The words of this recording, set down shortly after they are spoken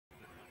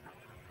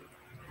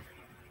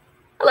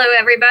Hello,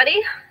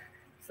 everybody.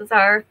 This is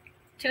our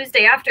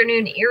Tuesday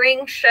afternoon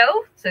earring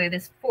show. So it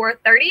is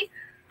 4:30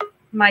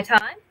 my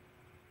time.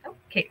 Oh,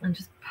 Caitlin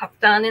just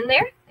popped on in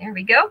there. There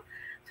we go.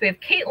 So we have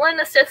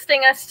Caitlin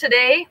assisting us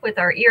today with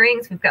our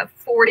earrings. We've got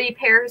 40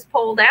 pairs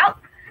pulled out.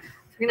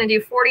 So we're going to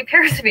do 40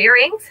 pairs of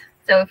earrings.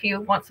 So if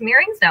you want some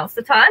earrings, now's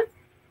the time.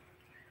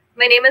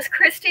 My name is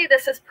Christy.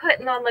 This is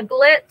Putting on the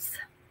Glitz.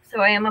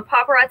 So I am a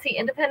paparazzi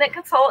independent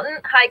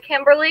consultant. Hi,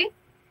 Kimberly.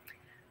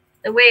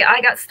 The way I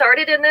got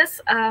started in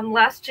this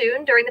last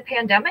June during the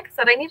pandemic is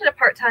that I needed a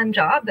part-time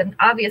job. And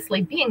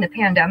obviously, being the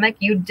pandemic,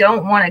 you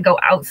don't want to go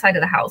outside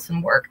of the house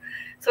and work.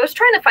 So I was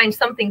trying to find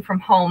something from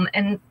home,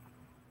 and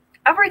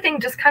everything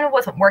just kind of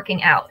wasn't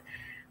working out.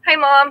 Hi,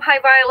 Mom. Hi,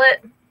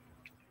 Violet.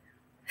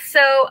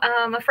 So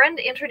a friend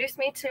introduced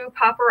me to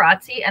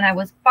paparazzi, and I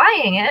was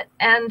buying it.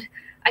 And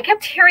I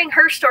kept hearing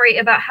her story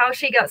about how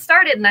she got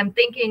started. And I'm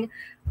thinking,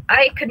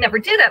 I could never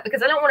do that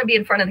because I don't want to be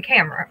in front of the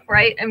camera,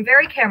 right? I'm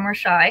very camera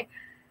shy.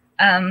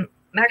 I'm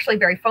actually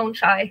very phone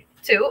shy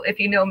too, if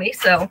you know me.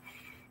 So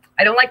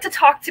I don't like to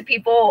talk to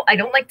people. I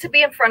don't like to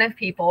be in front of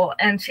people.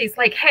 And she's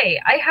like,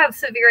 hey, I have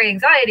severe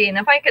anxiety, and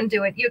if I can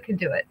do it, you can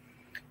do it.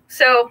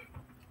 So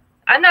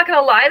I'm not going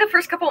to lie, the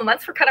first couple of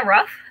months were kind of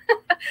rough.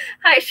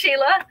 Hi,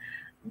 Sheila.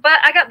 But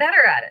I got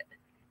better at it.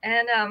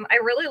 And I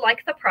really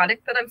like the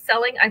product that I'm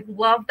selling. I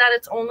love that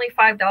it's only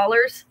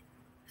 $5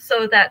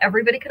 so that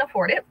everybody can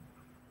afford it.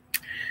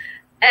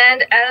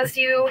 And as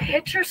you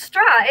hit your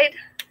stride,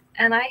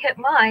 and I hit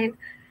mine,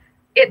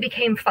 it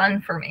became fun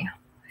for me.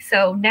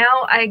 So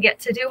now I get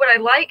to do what I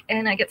like,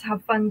 and I get to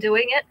have fun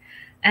doing it.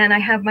 And I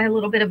have my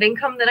little bit of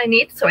income that I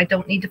need, so I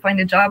don't need to find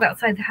a job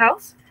outside the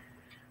house.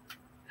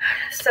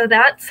 So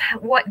that's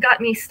what got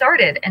me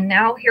started. And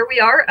now here we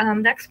are.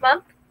 Next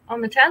month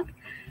on the 10th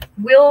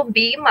will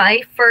be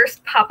my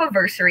first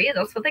Papaversary.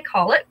 That's what they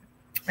call it.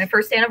 My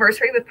first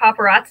anniversary with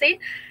paparazzi.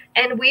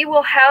 And we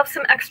will have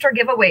some extra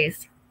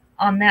giveaways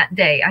on that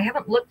day. I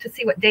haven't looked to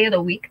see what day of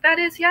the week that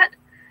is yet.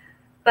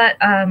 But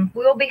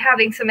we'll be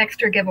having some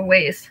extra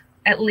giveaways,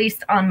 at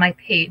least on my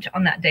page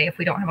on that day if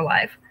we don't have a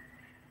live.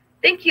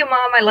 Thank you,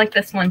 Mom. I like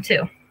this one,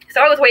 too.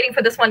 So I was waiting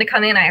for this one to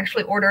come in. I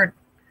actually ordered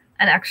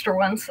an extra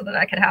one so that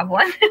I could have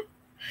one.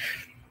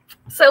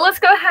 So let's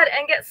go ahead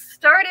and get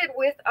started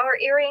with our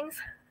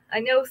earrings. I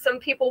know some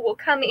people will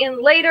come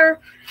in later.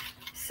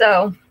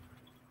 So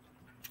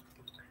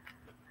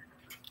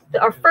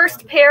our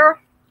first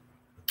pair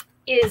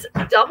is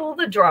Double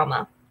the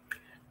Drama.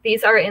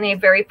 These are in a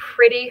very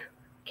pretty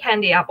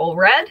candy apple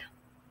red.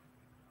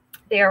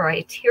 They are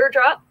a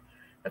teardrop,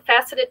 a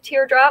faceted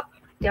teardrop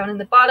down in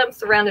the bottom,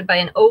 surrounded by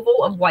an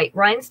oval of white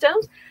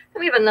rhinestones.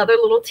 Then we have another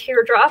little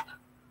teardrop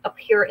up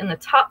here in the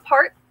top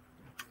part.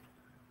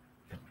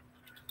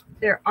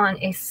 They're on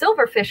a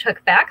silverfish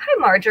hook back. Hi,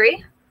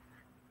 Marjorie.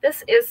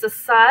 This is the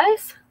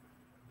size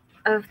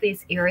of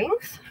these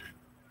earrings.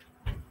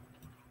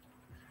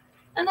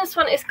 And this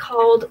one is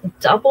called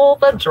Double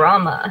the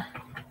Drama.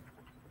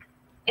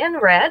 In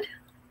red,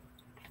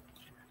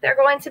 they're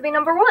going to be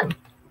number 1.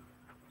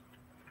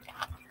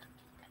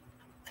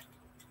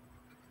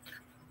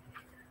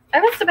 I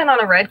must have been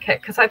on a red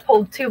kick because I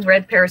pulled 2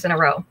 red pairs in a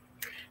row.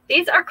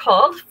 These are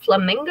called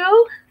Flamingo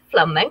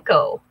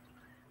Flamenco.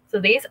 So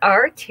these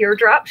are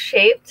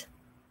teardrop-shaped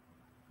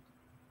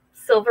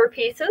silver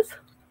pieces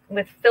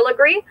with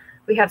filigree.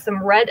 We have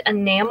some red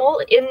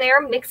enamel in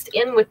there mixed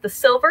in with the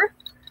silver.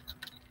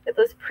 Get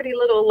those pretty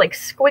little like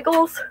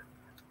squiggles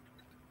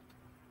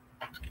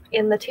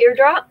in the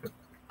teardrop.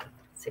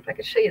 See if I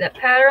can show you that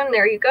pattern.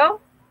 There you go.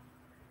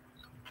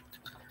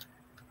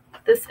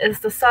 This is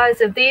the size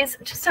of these.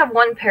 Just have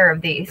 1 pair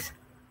of these.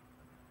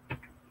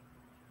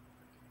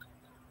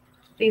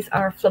 These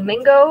are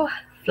Flamingo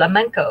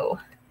Flamenco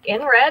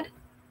in red.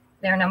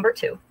 They're number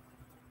 2.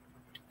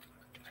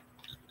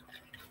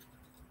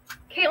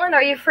 Caitlin,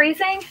 are you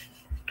freezing?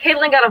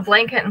 Caitlin got a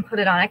blanket and put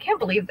it on. I can't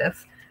believe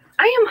this.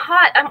 I am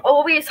hot. I'm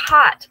always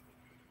hot.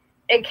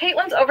 And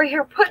Caitlin's over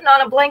here putting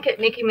on a blanket,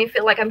 making me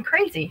feel like I'm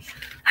crazy.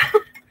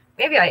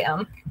 Maybe I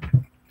am.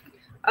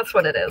 That's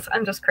what it is.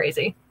 I'm just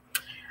crazy.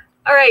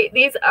 All right.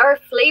 These are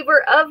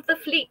Flavor of the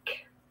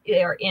Fleek.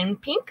 They are in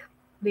pink.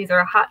 These are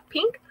a hot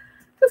pink.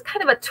 This is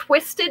kind of a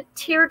twisted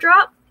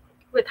teardrop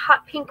with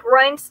hot pink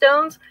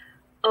rhinestones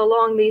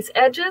along these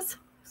edges.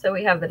 So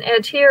we have an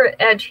edge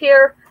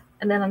here,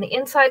 and then on the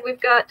inside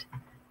we've got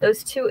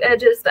those 2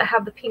 edges that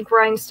have the pink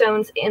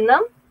rhinestones in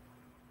them.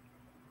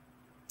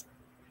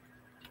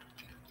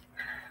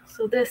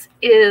 So this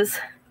is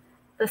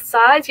the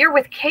size. You're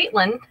with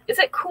Caitlin. Is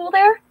it cool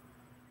there?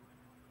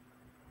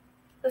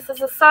 This is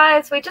the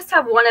size. We just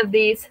have 1 of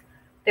these.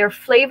 They're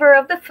Flavor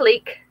of the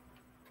Fleek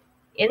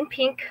in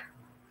pink,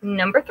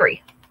 number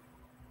 3.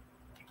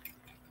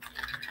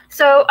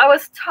 So I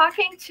was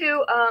talking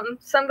to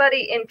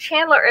somebody in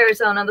Chandler,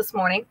 Arizona this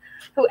morning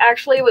who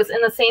actually was in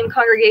the same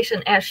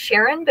congregation as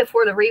Sharon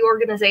before the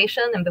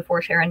reorganization and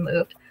before Sharon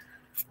moved.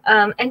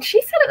 And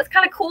she said it was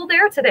kind of cool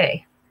there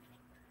today.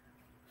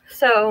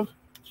 So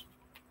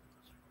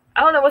I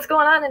don't know what's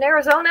going on in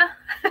Arizona.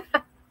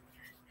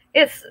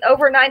 It's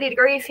over 90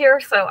 degrees here,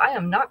 so I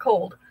am not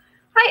cold.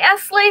 Hi,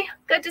 Esley.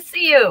 Good to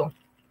see you.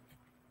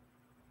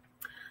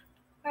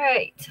 All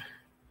right.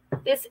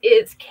 This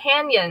is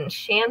Canyon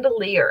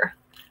Chandelier.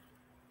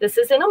 This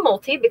is in a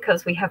multi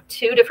because we have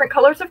two different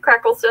colors of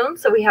crackle stone.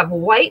 So we have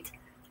white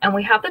and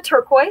we have the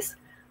turquoise.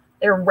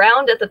 They're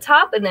round at the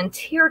top and then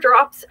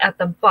teardrops at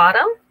the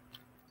bottom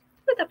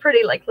with a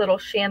pretty like little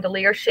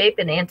chandelier shape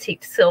in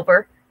antique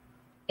silver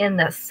in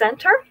the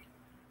center.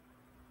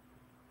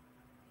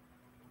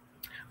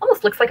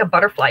 Almost looks like a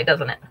butterfly,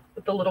 doesn't it?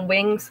 With the little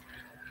wings.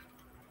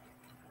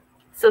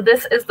 So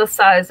this is the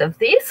size of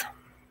these.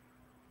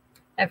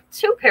 I have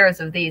two pairs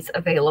of these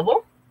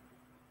available.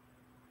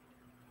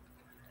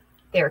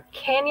 They're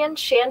Canyon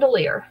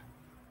Chandelier.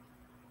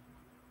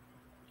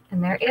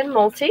 And they're in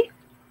multi.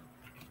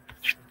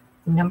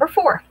 Number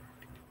 4.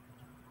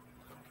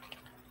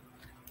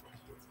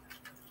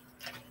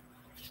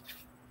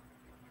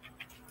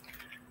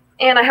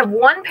 And I have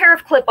one pair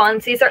of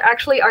clip-ons. These are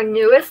actually our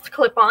newest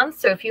clip-ons.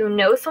 So if you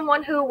know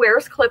someone who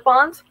wears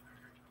clip-ons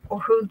or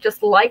who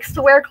just likes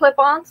to wear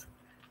clip-ons,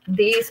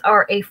 these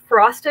are a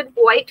frosted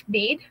white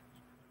bead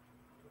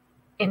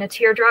in a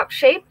teardrop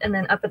shape. And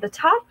then up at the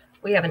top,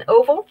 we have an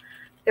oval.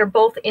 They're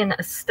both in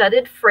a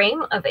studded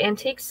frame of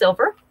antique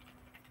silver.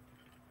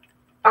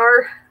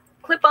 Our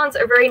clip-ons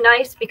are very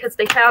nice because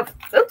they have,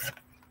 oops.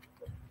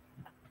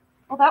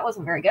 Well, that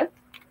wasn't very good.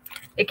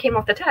 It came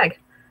off the tag.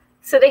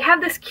 So they have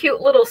this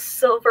cute little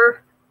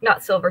silver,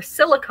 not silver,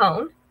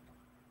 silicone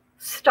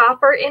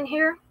stopper in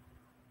here.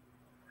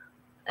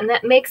 And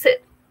that makes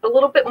it a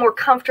little bit more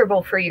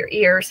comfortable for your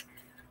ears.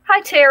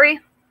 Hi, Terry.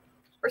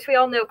 Of course, we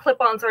all know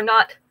clip-ons are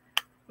not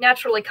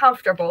naturally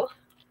comfortable,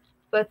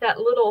 but that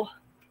little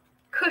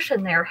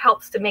cushion there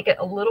helps to make it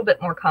a little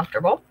bit more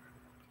comfortable.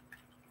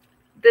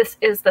 This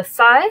is the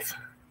size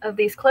of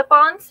these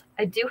clip-ons.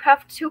 I do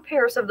have two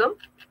pairs of them.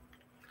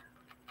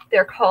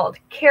 They're called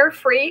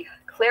Carefree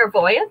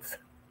Clairvoyance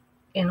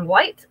in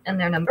white, and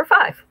they're number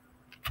 5.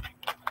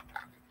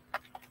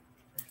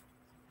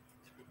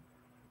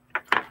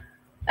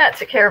 That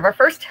took care of our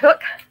first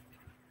hook.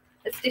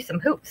 Let's do some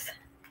hoops.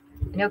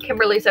 I know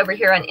Kimberly's over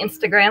here on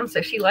Instagram,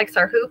 so she likes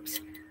our hoops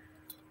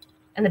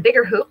and the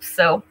bigger hoops.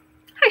 So,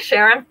 hi,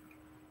 Sharon.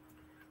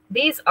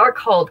 These are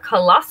called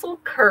Colossal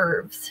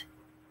Curves.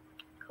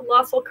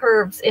 Colossal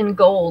Curves in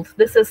gold.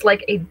 This is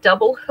like a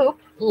double hoop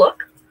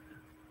look.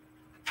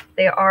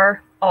 They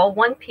are all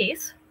one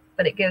piece,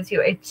 but it gives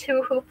you a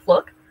 2-hoop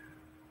look.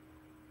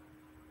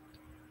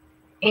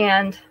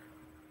 And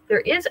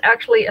there is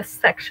actually a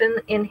section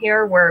in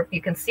here where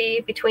you can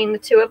see between the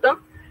two of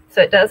them.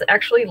 So it does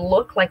actually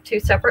look like 2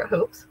 separate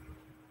hoops.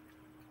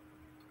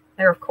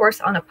 They're, of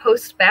course, on a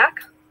post back,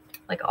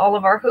 like all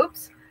of our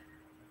hoops.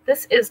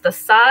 This is the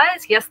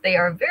size. Yes, they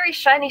are very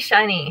shiny,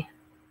 shiny.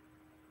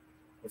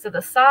 These are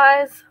the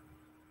size.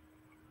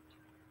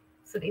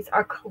 So these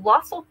are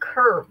Colossal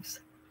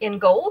Curves in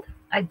gold.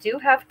 I do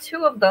have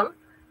 2 of them.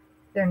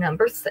 They're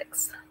number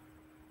 6.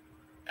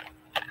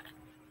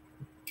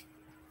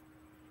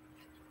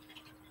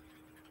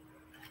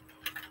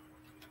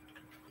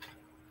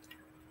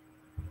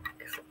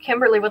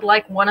 Kimberly would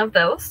like one of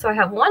those, so I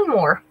have one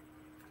more.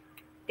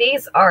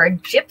 These are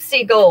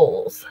Gypsy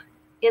Goals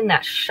in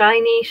that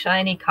shiny,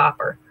 shiny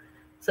copper.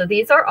 So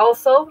these are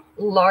also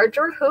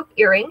larger hoop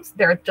earrings.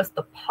 They're just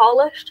the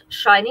polished,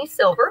 shiny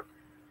silver.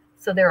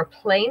 So they're a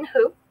plain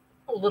hoop,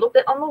 a little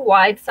bit on the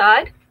wide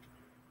side.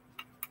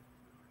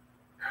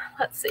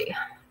 Let's see.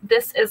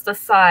 This is the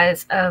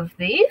size of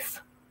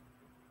these.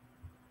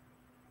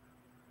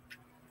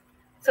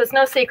 So it's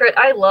no secret,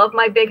 I love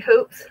my big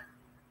hoops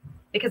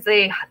because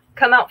they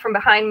come out from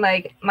behind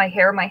my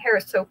hair. My hair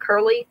is so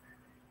curly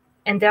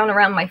and down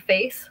around my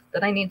face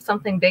that I need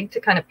something big to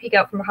kind of peek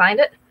out from behind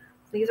it.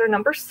 These are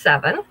number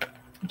 7.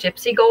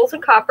 Gypsy Goals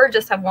in copper.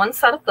 Just have one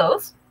set of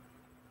those.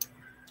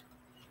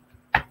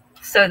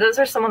 So those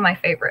are some of my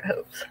favorite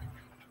hoops.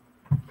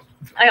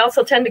 I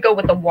also tend to go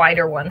with the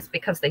wider ones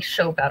because they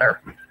show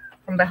better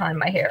from behind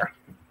my hair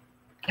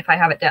if I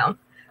have it down.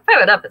 If I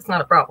have it up, it's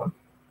not a problem.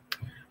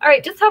 All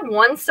right, just have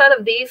one set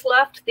of these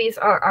left. These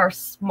are our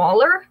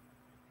smaller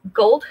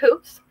gold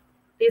hoops.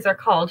 These are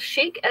called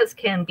Chic as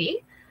Can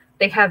Be.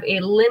 They have a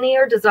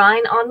linear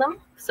design on them,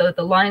 so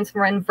the lines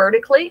run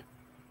vertically.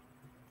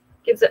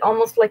 Gives it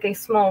almost like a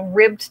small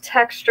ribbed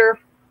texture.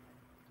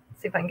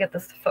 Let's see if I can get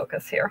this to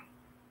focus here.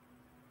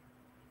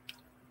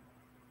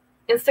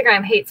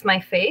 Instagram hates my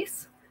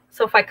face,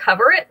 so if I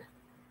cover it,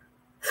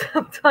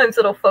 sometimes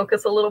it'll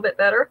focus a little bit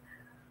better.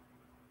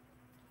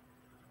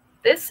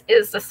 This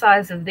is the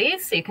size of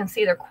these, so you can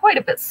see they're quite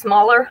a bit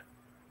smaller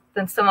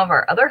than some of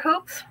our other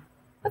hoops,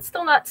 but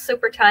still not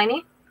super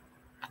tiny.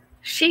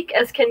 Chic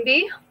as Can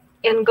Be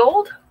in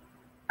gold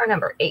are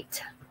number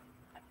 8.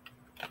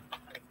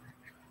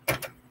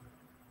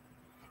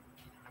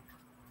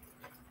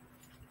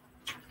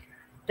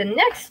 The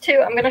next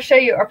two I'm going to show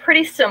you are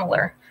pretty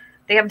similar.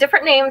 They have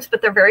different names,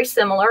 but they're very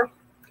similar.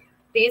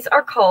 These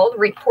are called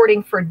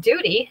Reporting for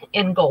Duty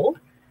in gold.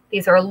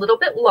 These are a little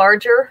bit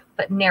larger,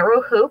 but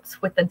narrow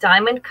hoops with the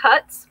diamond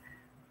cuts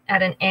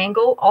at an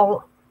angle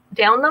all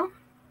down them.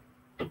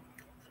 I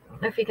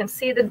don't know if you can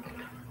see the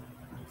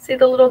See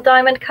the little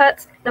diamond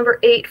cuts? Number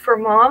 8 for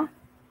mom.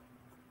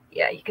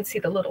 Yeah, you can see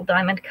the little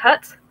diamond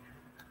cuts.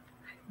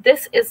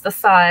 This is the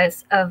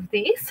size of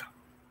these.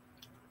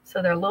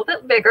 So they're a little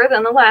bit bigger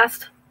than the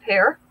last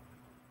pair.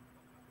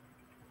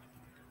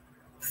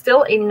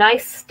 Still a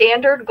nice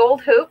standard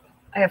gold hoop.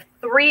 I have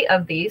 3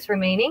 of these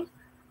remaining.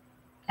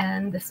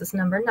 And this is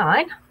number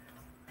 9.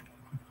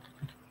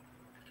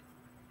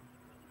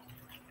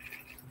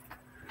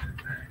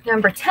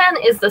 Number 10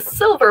 is the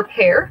silver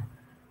pair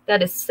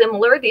that is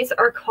similar. These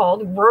are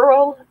called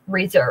Rural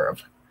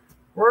Reserve.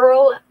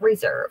 Rural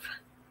Reserve.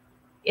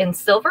 In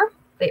silver,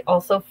 they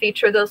also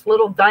feature those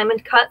little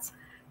diamond cuts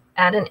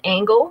at an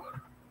angle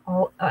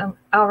all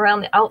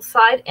around the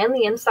outside and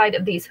the inside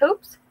of these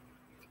hoops.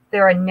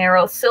 They're a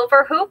narrow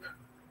silver hoop.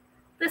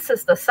 This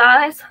is the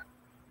size.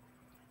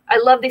 I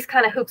love these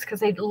kind of hoops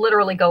because they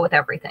literally go with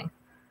everything.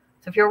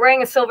 So if you're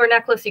wearing a silver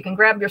necklace, you can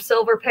grab your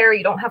silver pair.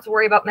 You don't have to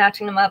worry about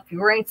matching them up. If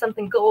you're wearing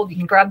something gold, you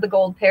can grab the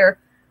gold pair.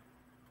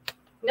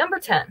 Number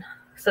 10.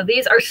 So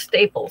these are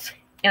staples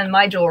in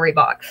my jewelry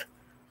box.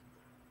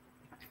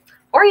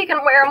 Or you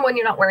can wear them when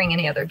you're not wearing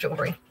any other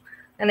jewelry.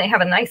 And they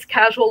have a nice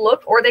casual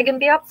look, or they can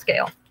be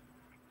upscale.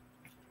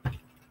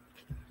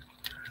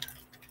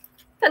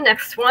 The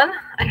next one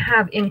I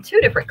have in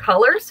 2 different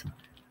colors.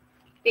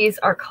 These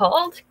are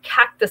called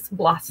Cactus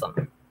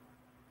Blossom.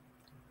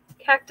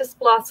 Cactus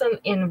Blossom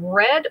in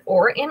red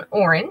or in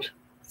orange.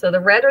 So the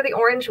red or the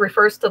orange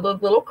refers to the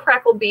little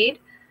crackle bead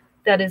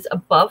that is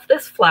above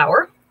this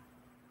flower.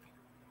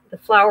 The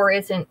flower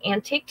is in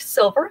antiqued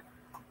silver.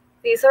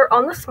 These are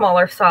on the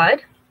smaller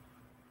side.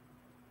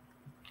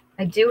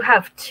 I do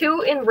have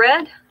 2 in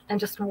red and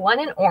just 1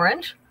 in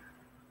orange.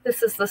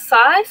 This is the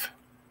size.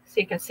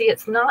 So you can see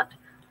it's not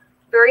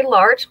very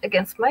large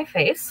against my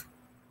face.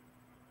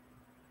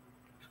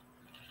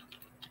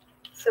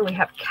 So we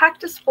have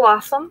Cactus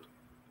Blossom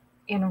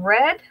in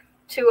red,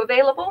 2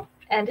 available,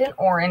 and in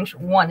orange,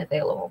 1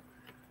 available.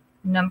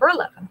 Number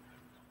 11.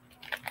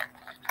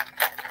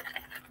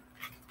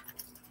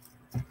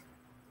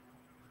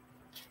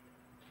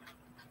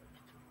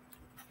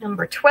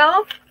 Number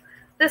 12.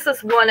 This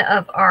is one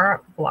of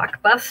our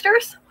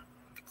blockbusters.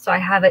 So I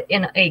have it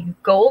in a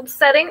gold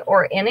setting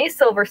or in a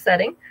silver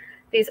setting.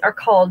 These are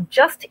called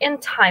Just in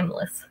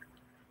Timeless,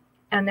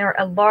 and they're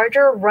a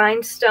larger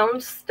rhinestone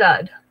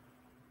stud.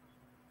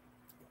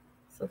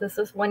 So this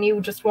is when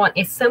you just want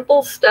a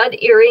simple stud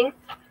earring.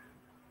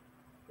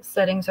 The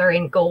settings are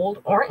in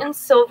gold or in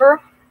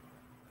silver.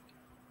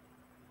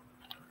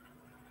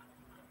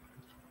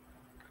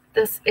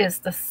 This is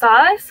the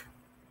size.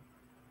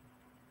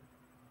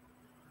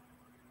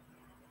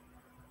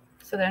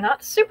 So they're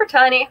not super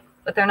tiny,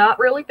 but they're not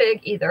really big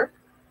either.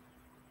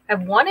 I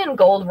have 1 in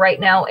gold right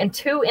now and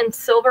 2 in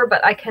silver,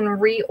 but I can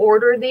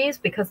reorder these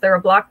because they're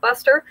a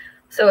blockbuster.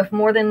 So if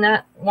more than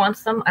that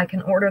wants them, I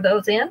can order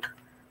those in.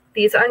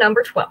 These are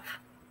number 12,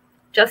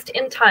 Just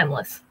in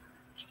Timeless.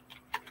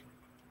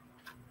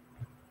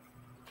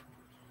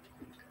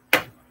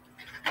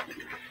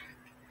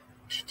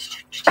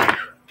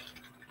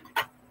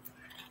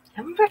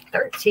 Number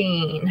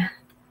 13.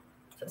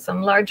 So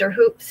some larger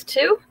hoops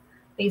too.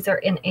 These are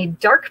in a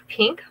dark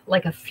pink,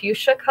 like a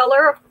fuchsia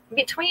color,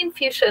 between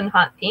fuchsia and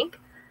hot pink.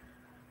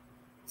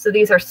 So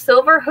these are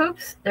silver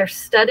hoops. They're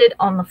studded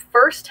on the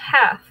first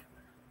half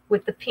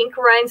with the pink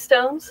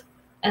rhinestones,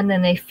 and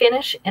then they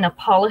finish in a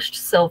polished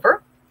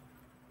silver.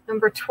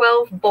 Number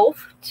 12,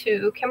 both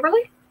to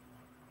Kimberly.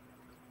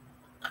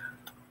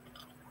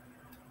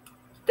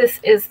 This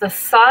is the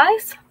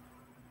size.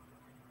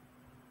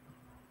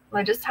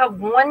 I just have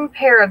 1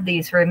 pair of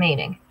these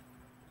remaining.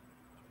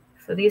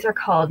 So these are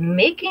called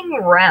Making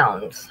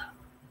Rounds.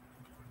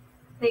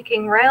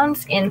 Making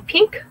Rounds in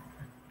pink.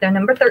 They're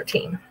number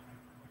 13.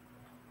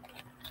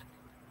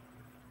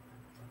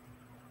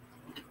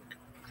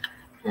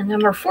 And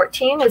number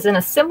 14 is in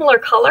a similar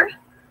color.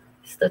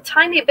 Just a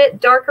tiny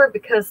bit darker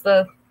because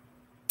the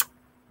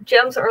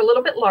gems are a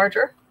little bit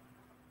larger.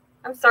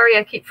 I'm sorry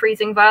I keep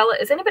freezing,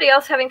 Violet. Is anybody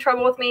else having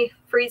trouble with me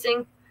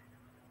freezing?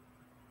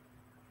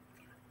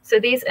 So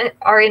these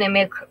are in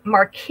a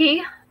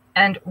marquee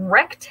and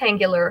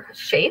rectangular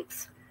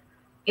shapes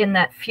in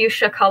that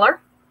fuchsia color.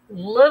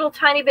 Little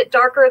tiny bit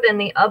darker than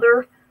the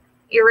other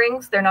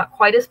earrings. They're not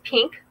quite as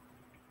pink.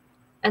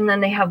 And then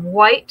they have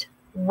white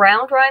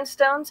round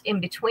rhinestones in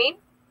between.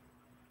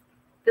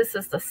 This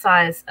is the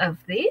size of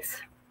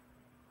these.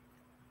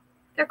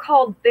 They're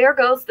called There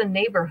Goes the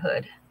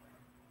Neighborhood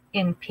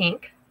in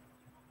pink.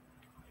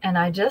 And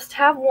I just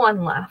have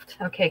 1 left.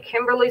 Okay,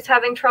 Kimberly's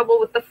having trouble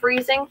with the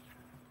freezing.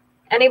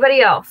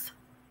 Anybody else?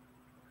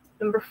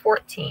 Number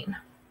 14.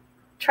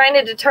 Trying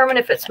to determine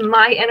if it's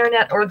my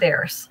internet or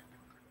theirs.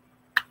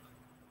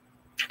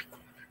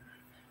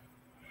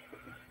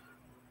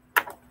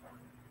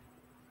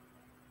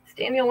 Is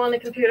Daniel on the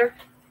computer?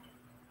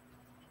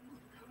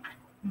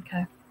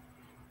 Okay.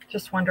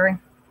 Just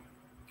wondering.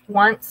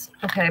 Once.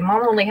 Okay,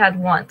 Mom only had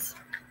once.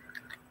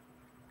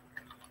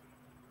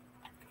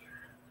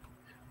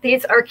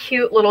 These are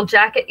cute little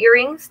jacket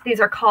earrings. These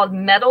are called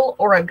metal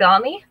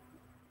origami.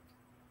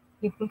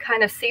 You can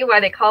kind of see why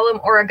they call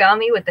them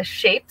origami with the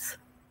shapes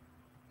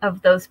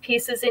of those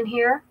pieces in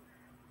here.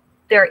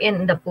 They're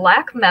in the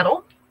black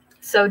metal.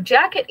 So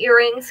jacket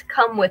earrings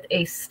come with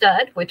a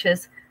stud, which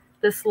is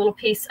this little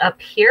piece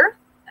up here.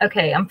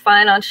 Okay, I'm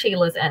fine on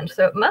Sheila's end,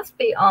 so it must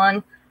be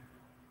on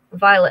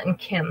Violet and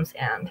Kim's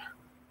end.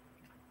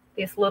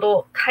 This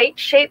little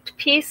kite-shaped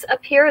piece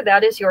up here,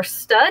 that is your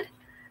stud.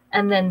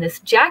 And then this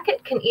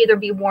jacket can either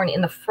be worn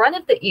in the front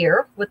of the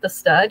ear with the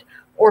stud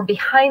or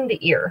behind the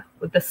ear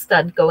with the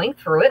stud going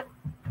through it.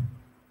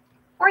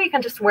 Or you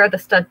can just wear the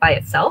stud by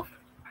itself.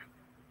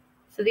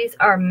 So these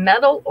are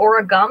metal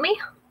origami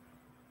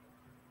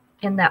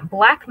in that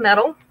black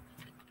metal.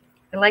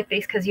 I like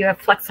these because you have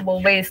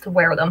flexible ways to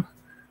wear them.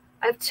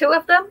 I have 2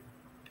 of them,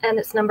 and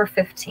it's number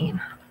 15.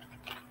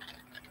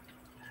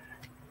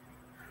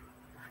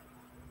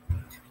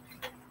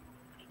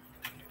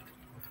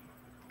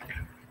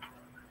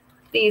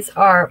 These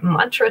are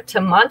mantra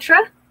to mantra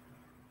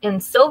in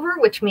silver,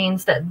 which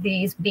means that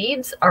these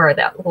beads are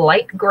that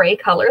light gray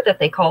color that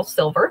they call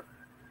silver.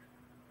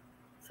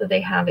 So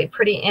they have a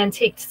pretty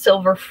antique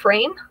silver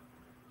frame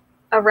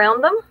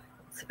around them.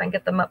 Let's see if I can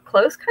get them up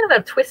close. Kind of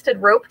a twisted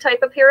rope type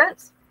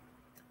appearance.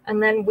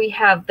 And then we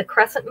have the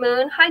crescent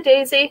moon, hi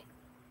Daisy,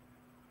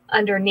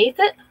 underneath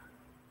it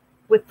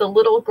with the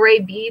little gray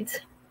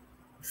beads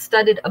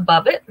studded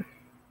above it.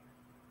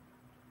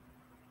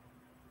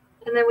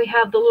 And then we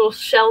have the little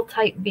shell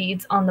type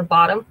beads on the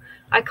bottom.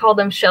 I call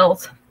them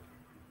shells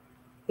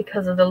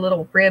because of the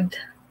little ribbed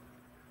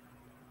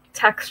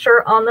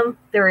texture on them.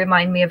 They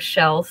remind me of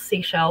shells,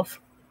 seashells.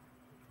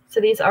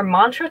 So these are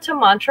mantra to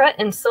mantra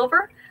in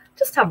silver.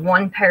 Just have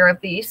 1 pair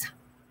of these.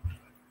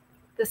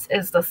 This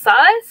is the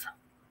size.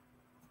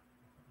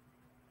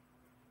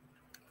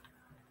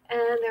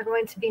 And they're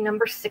going to be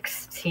number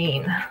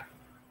 16.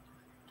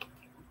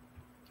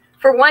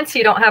 For once,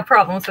 you don't have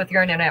problems with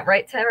your internet,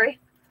 right, Terry?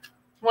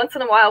 Once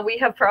in a while, we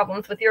have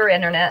problems with your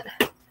internet.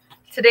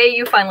 Today,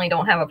 you finally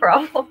don't have a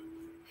problem.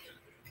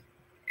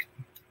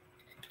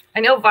 I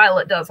know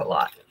Violet does a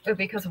lot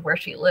because of where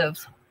she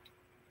lives.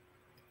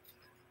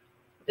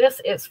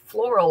 This is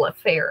Floral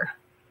Affair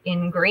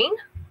in green.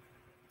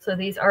 So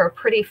these are a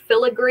pretty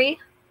filigree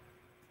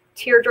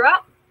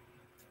teardrop.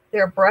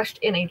 They're brushed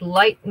in a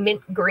light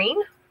mint green,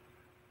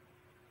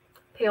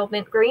 pale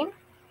mint green.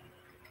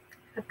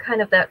 Have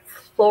kind of that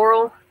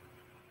floral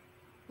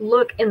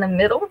look in the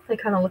middle. They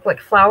kind of look like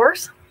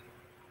flowers.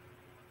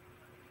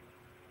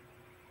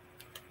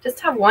 Just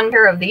have 1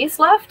 pair of these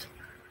left.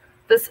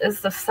 This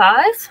is the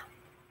size.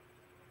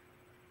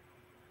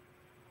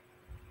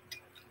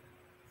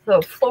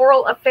 So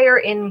Floral Affair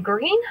in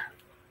green,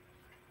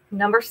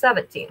 number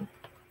 17.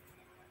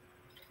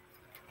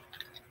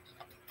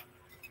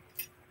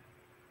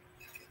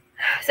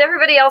 Is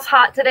everybody else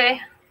hot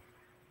today?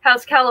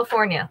 How's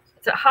California?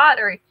 Is it hot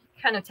or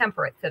kind of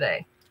temperate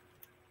today?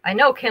 I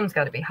know Kim's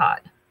got to be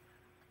hot.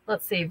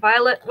 Let's see,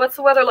 Violet, what's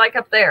the weather like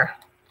up there?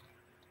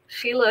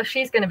 Sheila,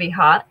 she's going to be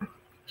hot.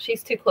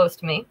 She's too close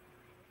to me.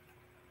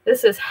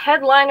 This is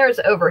Headliners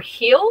Over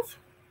Heels.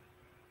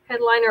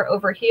 Headliner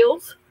over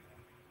heels.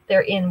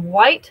 They're in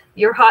white.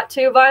 You're hot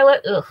too,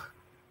 Violet? Ugh.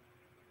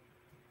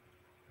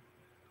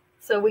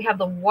 So we have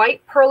the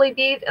white pearly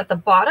bead at the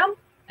bottom,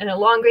 an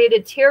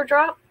elongated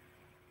teardrop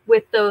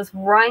with those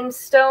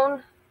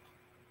rhinestone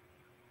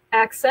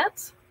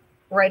accents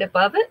right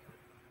above it.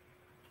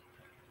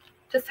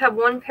 Just have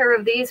 1 pair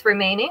of these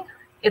remaining.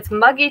 It's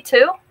muggy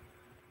too.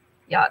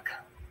 Yuck.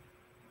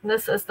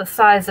 This is the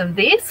size of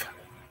these.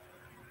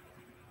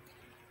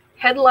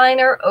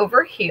 Headliner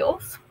over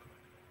heels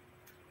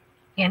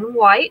in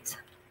white.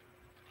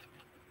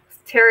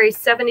 Terry's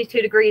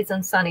 72 degrees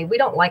and sunny. We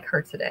don't like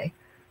her today.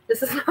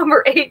 This is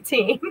number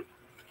 18.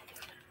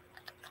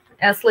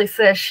 Esley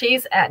says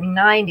she's at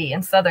 90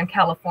 in Southern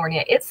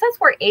California. It says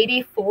we're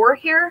 84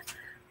 here,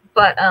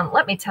 but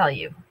let me tell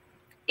you,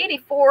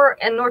 84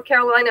 in North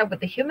Carolina with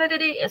the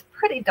humidity is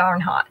pretty darn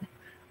hot.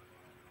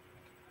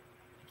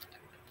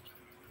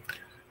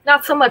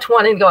 Not so much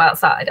wanting to go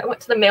outside. I went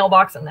to the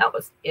mailbox and that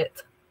was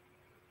it.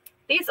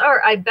 These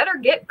are I Better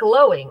Get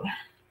Glowing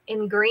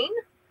in green.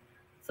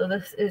 So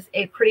this is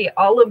a pretty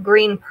olive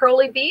green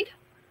pearly bead,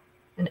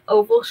 an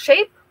oval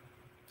shape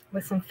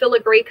with some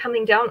filigree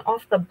coming down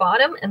off the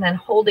bottom and then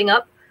holding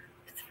up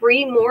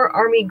 3 more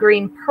army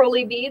green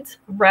pearly beads,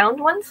 round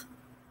ones,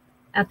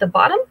 at the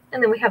bottom.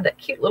 And then we have that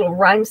cute little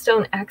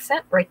rhinestone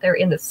accent right there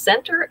in the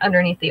center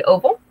underneath the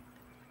oval.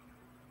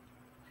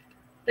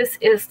 This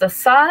is the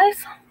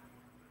size.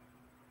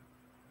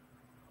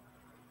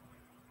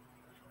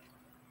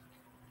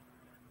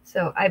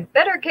 So I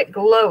Better Get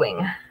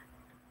Glowing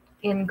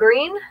in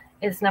green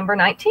is number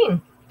 19.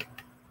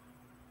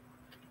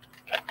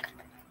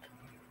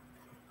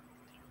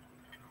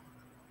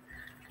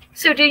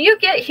 So do you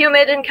get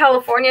humid in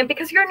California?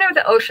 Because you're near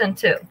the ocean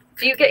too.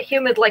 Do you get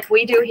humid like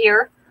we do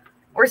here?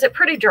 Or is it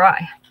pretty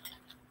dry?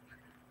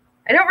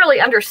 I don't really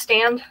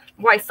understand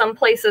why some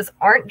places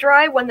aren't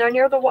dry when they're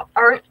near the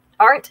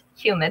aren't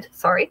humid,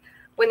 sorry,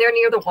 when they're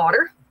near the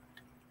water.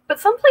 But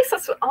some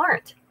places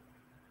aren't.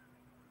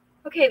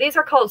 Okay, these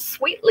are called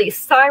Sweetly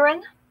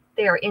Siren.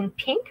 They are in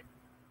pink.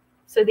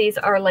 So these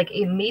are like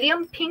a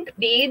medium pink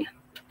bead.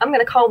 I'm going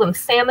to call them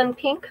salmon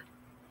pink.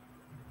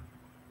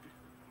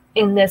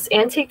 In this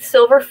antique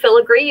silver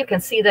filigree, you can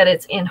see that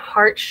it's in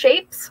heart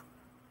shapes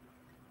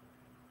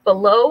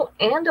below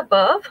and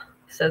above.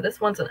 So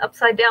this one's an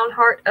upside down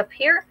heart up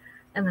here,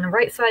 and then a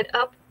right side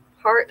up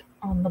heart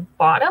on the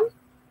bottom.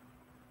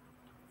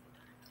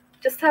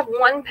 Just have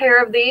one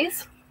pair of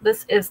these.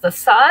 This is the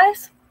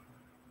size.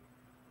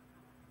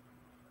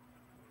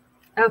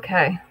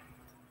 Okay.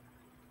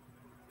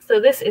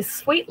 So this is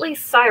Sweetly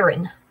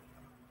Siren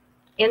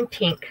in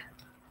pink,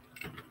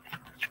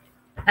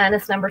 and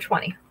it's number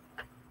 20.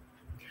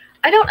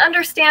 I don't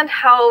understand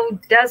how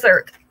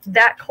desert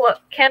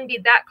can be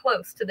that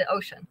close to the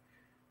ocean,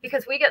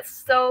 because we get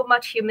so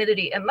much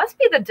humidity. It must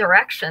be the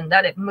direction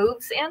that it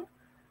moves in.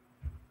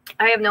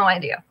 I have no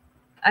idea.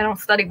 I don't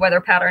study weather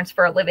patterns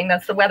for a living.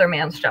 That's the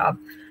weatherman's job.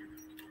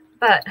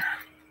 But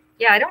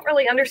yeah, I don't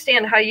really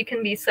understand how you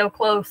can be so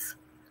close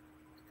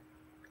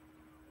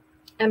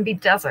and be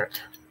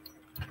desert.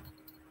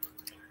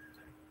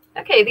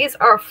 Okay, these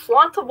are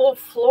flauntable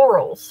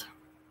florals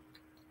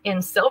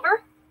in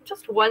silver.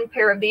 Just one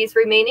pair of these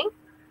remaining.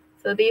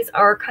 So these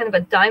are kind of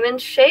a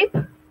diamond shape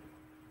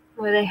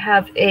where they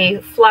have a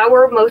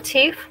flower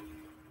motif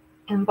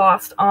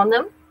embossed on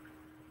them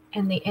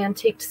in the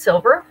antique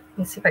silver. Let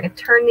me see if I can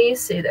turn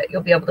these so that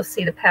you'll be able to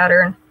see the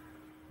pattern.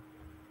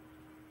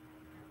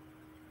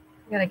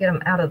 I gotta get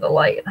them out of the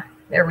light.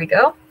 There we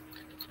go.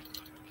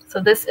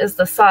 So this is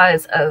the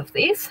size of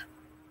these.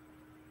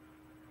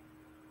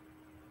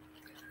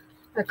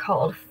 They're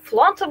called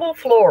flauntable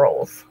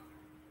florals,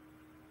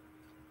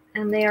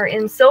 and they are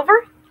in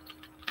silver.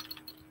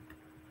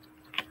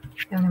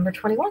 And number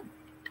 21.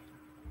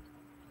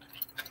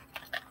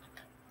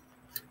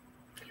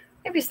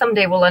 Maybe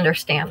someday we'll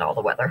understand all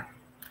the weather.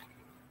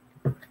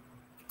 All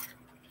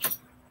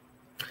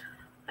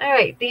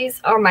right, these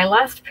are my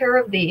last pair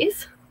of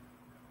these.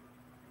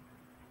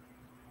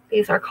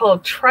 These are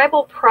called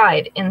Tribal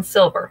Pride in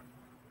silver.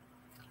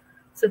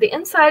 So the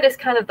inside is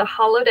kind of the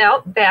hollowed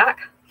out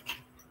back,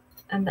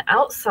 and the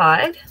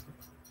outside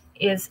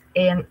is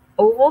an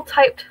oval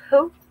type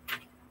hoop,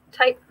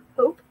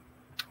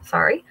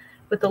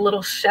 with the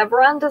little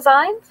chevron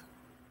designs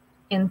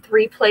in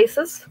 3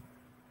 places.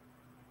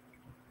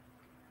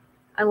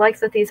 I like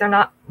that these are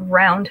not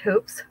round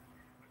hoops.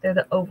 They're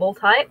the oval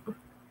type.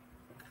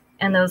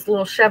 And those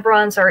little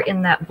chevrons are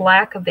in that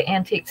black of the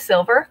antique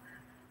silver.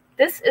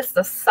 This is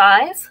the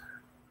size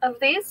of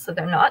these, so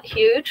they're not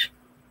huge.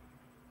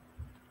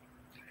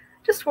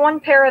 Just one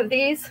pair of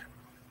these.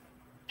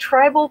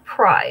 Tribal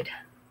Pride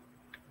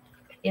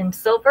in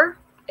silver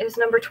is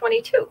number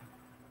 22.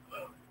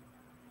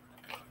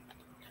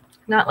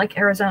 Not like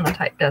Arizona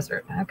type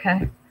desert,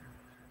 okay.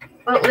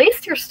 Well, at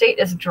least your state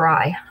is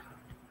dry.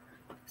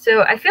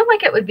 So I feel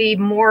like it would be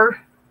more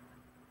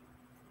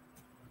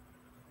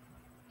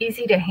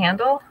easy to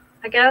handle,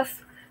 I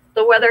guess,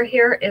 the weather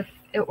here if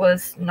it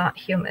was not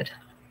humid.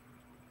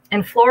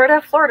 In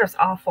Florida's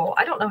awful.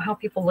 I don't know how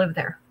people live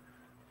there.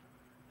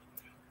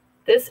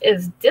 This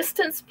is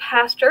Distance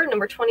Pasture,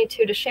 number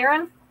 22 to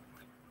Sharon.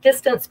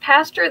 Distance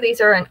Pasture,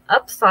 these are an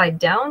upside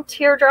down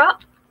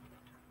teardrop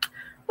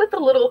with a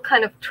little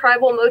kind of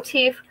tribal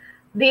motif.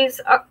 They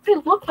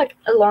look like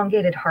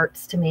elongated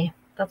hearts to me.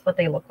 That's what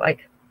they look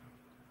like.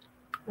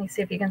 Let me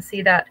see if you can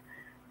see that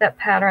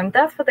pattern.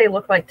 That's what they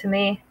look like to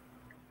me.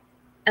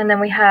 And then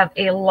we have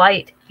a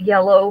light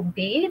yellow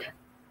bead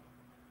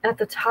at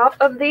the top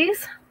of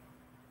these.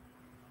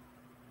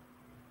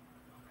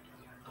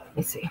 Let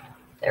me see.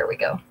 There we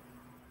go.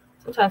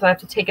 Sometimes I have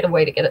to take it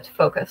away to get it to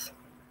focus.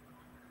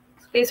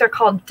 So these are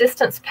called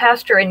Distance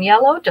Pasture in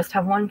yellow. Just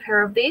have one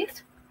pair of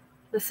these.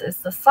 This is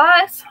the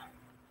size.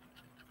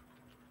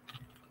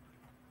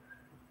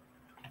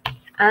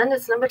 And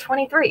it's number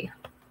 23.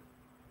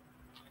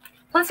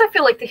 Plus, I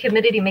feel like the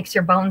humidity makes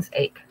your bones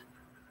ache.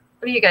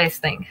 What do you guys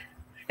think?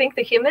 Think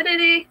the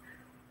humidity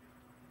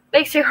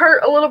makes you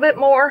hurt a little bit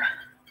more?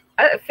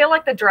 I feel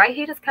like the dry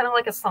heat is kind of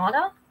like a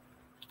sauna.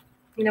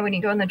 You know, when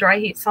you go in the dry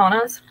heat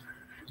saunas,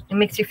 it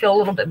makes you feel a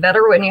little bit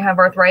better when you have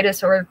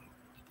arthritis or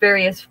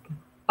various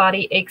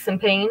body aches and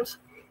pains.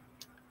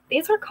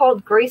 These are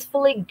called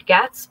Gracefully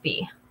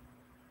Gatsby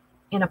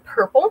in a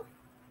purple.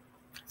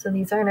 So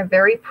these are in a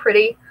very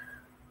pretty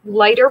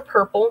lighter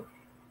purple,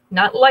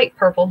 not light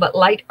purple, but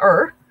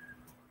lighter.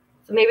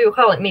 So maybe we'll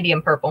call it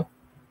medium purple.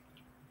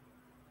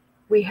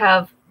 We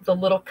have the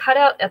little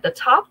cutout at the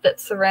top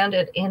that's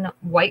surrounded in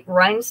white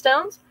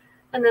rhinestones,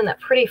 and then that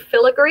pretty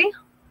filigree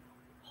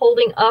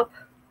holding up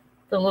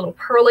the little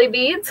pearly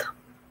beads.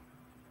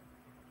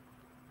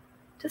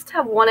 Just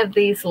have one of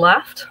these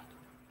left.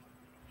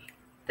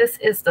 This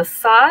is the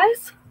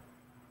size.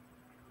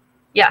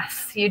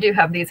 Yes, you do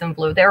have these in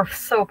blue. They're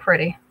so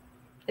pretty.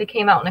 They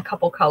came out in a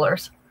couple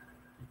colors.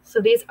 So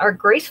these are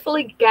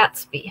Gracefully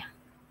Gatsby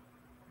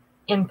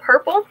in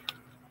purple,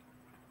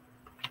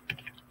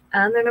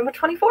 and they're number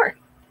 24.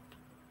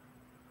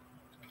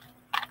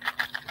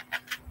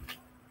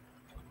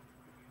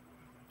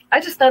 I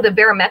just know the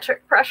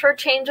barometric pressure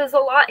changes a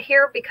lot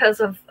here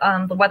because of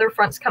the weather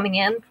fronts coming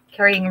in,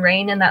 carrying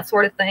rain and that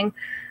sort of thing.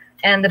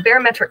 And the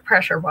barometric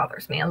pressure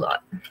bothers me a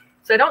lot.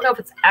 So I don't know if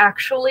it's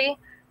actually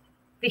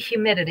the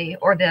humidity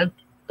or the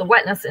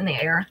wetness in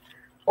the air,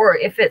 or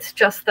if it's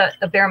just that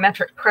the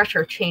barometric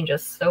pressure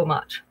changes so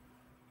much.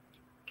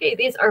 Okay,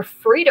 these are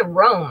Free to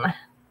Roam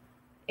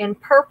in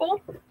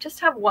purple. Just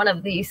have one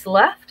of these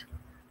left.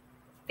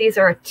 These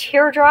are a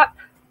teardrop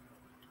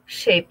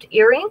shaped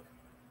earring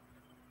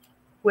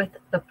with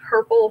the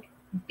purple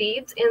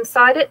beads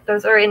inside it.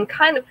 Those are in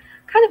kind of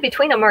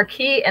between a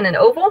marquee and an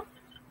oval,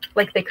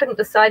 like they couldn't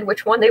decide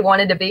which one they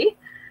wanted to be.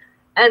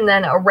 And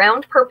then a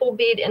round purple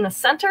bead in the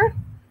center,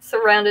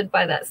 surrounded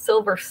by that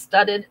silver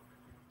studded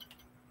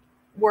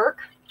work.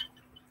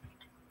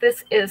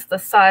 This is the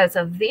size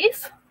of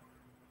these.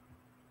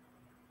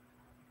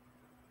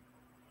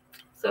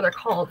 So they're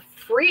called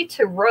Free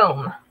to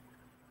Roam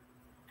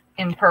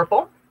in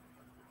purple,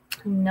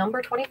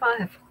 number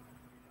 25.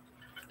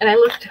 And I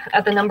looked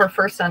at the number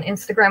first on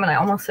Instagram and I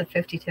almost said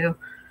 52.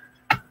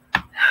 I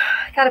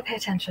gotta pay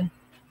attention.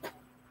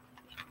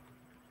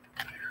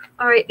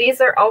 All right,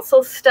 these are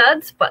also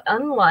studs, but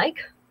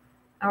unlike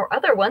our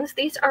other ones,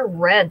 these are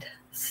red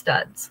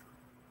studs.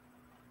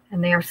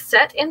 And they are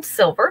set in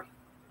silver.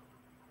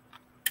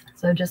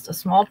 So just a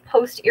small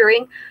post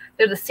earring.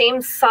 They're the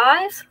same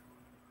size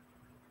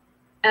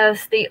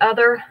as the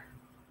other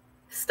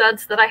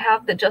studs that I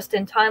have, the Just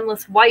in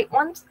Timeless white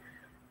ones,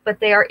 but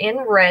they are in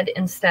red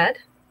instead,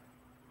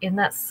 in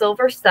that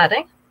silver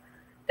setting.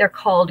 They're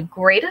called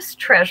Greatest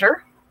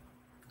Treasure.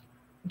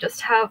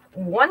 Just have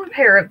one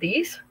pair of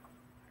these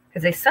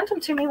because they sent them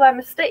to me by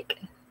mistake,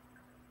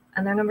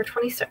 and they're number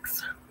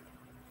 26.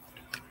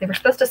 They were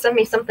supposed to send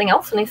me something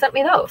else and they sent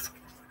me those.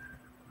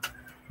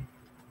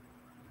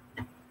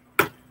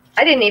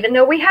 I didn't even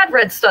know we had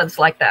red studs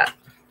like that.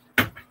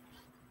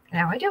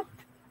 Now I do.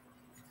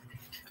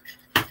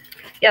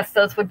 Yes,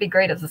 those would be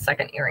great as a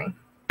second earring.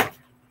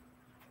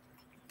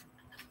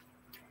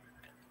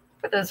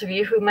 For those of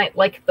you who might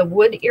like the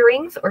wood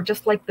earrings or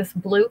just like this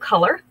blue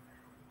color,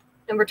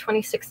 number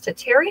 26 to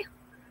Terry.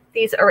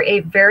 These are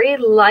a very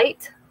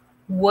light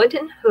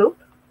wooden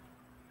hoop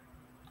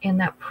in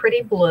that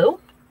pretty blue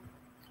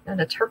and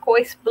the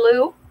turquoise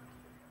blue.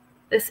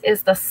 This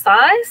is the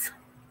size.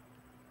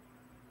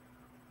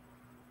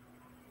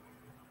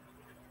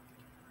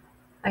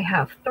 I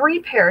have 3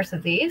 pairs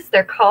of these.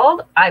 They're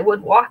called I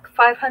Would Walk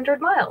 500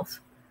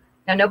 Miles.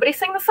 Now, nobody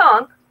sing the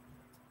song.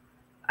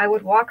 I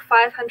Would Walk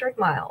 500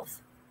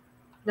 Miles.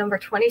 Number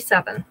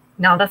 27.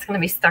 Now, that's going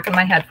to be stuck in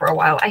my head for a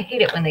while. I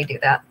hate it when they do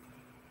that.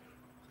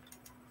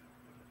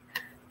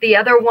 The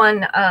other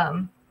one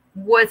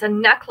was a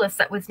necklace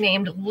that was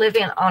named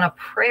Living on a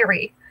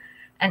Prairie.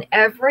 And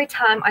every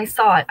time I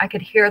saw it, I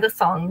could hear the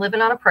song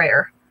Living on a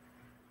Prayer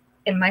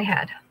in my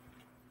head.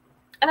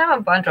 And I'm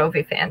a Bon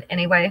Jovi fan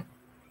anyway.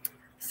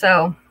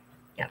 So,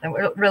 yeah,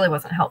 that really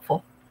wasn't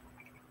helpful.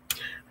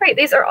 Right,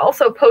 these are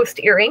also post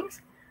earrings.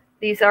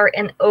 These are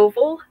an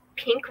oval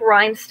pink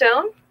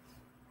rhinestone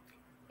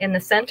in the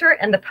center,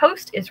 and the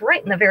post is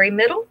right in the very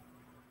middle.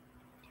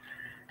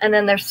 And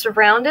then they're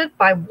surrounded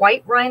by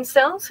white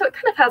rhinestones, so it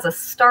kind of has a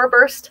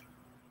starburst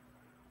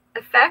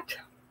effect.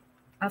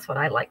 That's what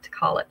I like to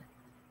call it.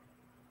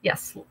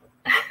 Yes.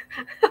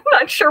 I'm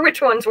not sure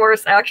which one's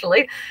worse,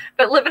 actually,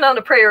 but Living on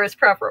a Prayer is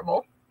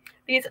preferable.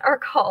 These are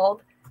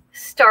called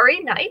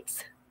Starry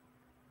Nights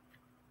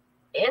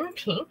in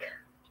pink.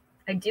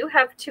 I do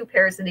have 2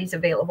 pairs of these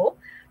available.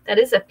 That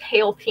is a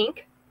pale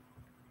pink.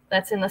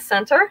 That's in the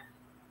center.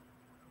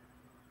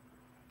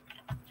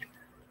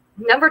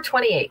 Number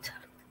 28.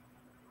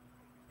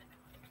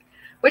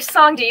 Which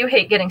song do you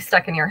hate getting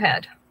stuck in your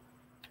head?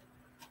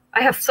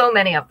 I have so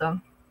many of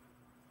them.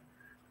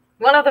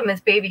 One of them is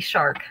Baby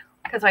Shark,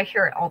 because I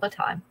hear it all the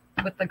time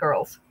with the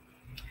girls.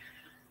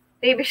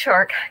 Baby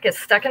Shark gets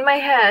stuck in my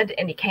head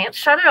and you can't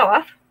shut it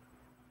off.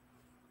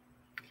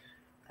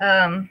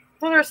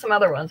 What are some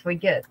other ones we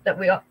get that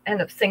we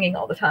end up singing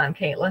all the time,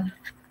 Caitlin?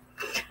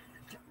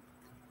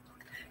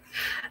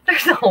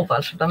 There's a whole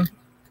bunch of them.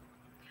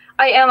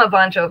 I am a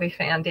Bon Jovi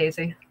fan,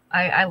 Daisy.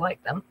 I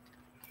like them.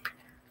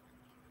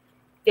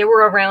 They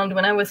were around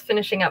when I was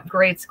finishing up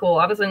grade school.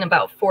 I was in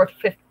about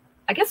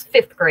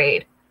 5th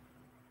grade.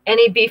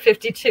 Any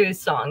B-52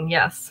 song,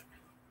 yes.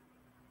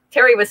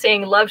 Terry was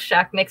saying Love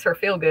Shack makes her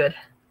feel good.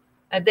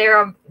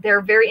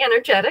 They're very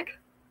energetic.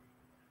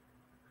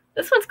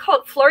 This one's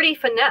called Flirty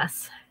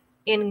Finesse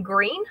in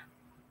green.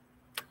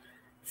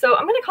 So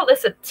I'm going to call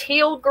this a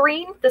teal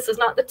green. This is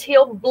not the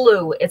teal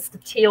blue. It's the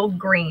teal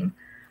green.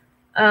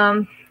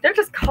 They're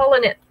just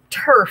calling it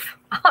turf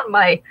on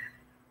my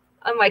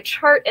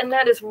chart, and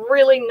that is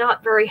really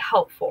not very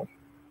helpful.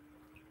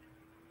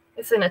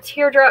 It's in a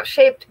teardrop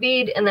shaped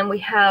bead, and then we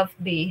have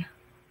the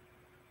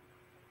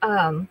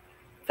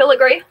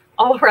filigree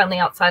all around the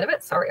outside of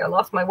it. Sorry, I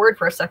lost my word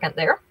for a second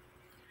there.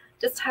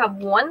 Just have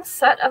one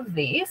set of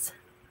these.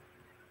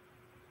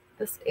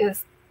 This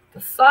is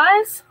the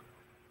size.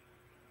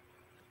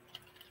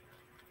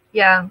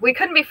 Yeah, we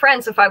couldn't be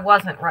friends if I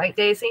wasn't, right,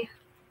 Daisy?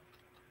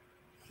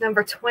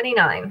 number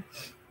 29.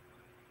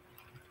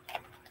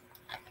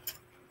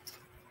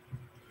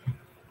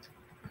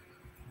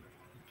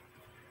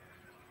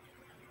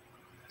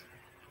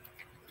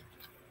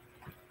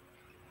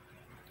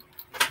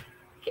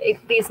 Okay,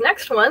 these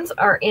next ones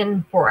are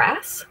in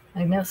brass.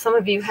 I know some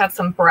of you have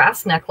some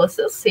brass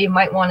necklaces, so you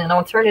might want an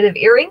alternative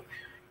earring.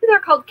 They're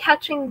called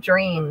Catching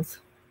Dreams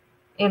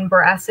in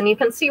brass, and you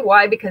can see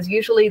why, because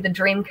usually the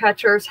dream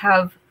catchers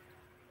have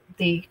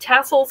the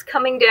tassels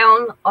coming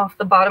down off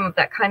the bottom of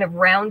that kind of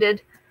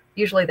rounded.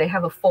 Usually they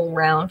have a full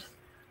round.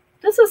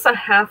 This is a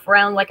half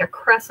round, like a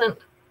crescent,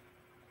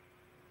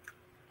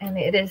 and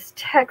it is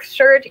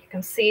textured. You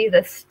can see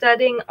the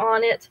studding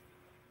on it,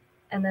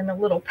 and then the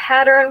little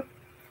pattern.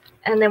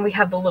 And then we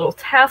have the little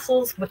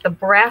tassels with the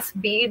brass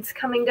beads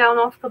coming down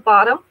off the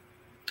bottom.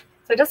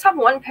 So I just have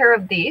one pair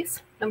of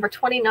these, number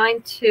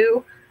 29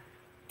 to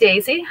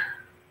Daisy.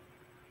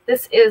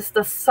 This is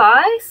the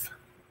size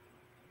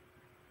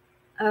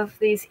of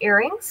these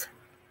earrings.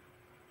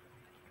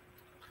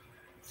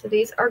 So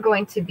these are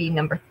going to be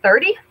number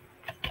 30,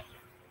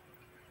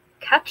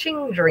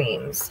 Catching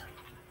Dreams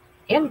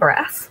in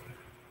brass.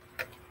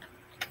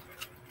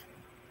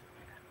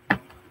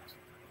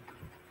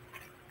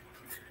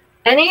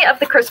 Any of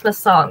the Christmas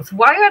songs,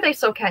 why are they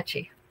so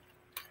catchy?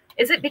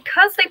 Is it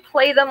because they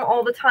play them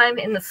all the time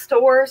in the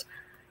stores?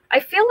 I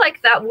feel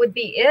like that would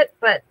be it,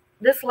 but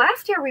this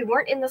last year we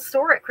weren't in the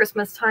store at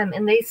Christmas time,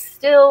 and they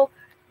still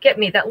get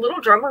me. That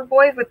little drummer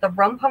boy with the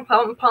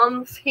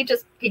rum-pum-pum-pums, he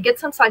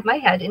gets inside my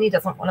head and he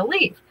doesn't want to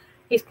leave.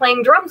 He's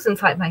playing drums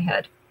inside my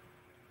head.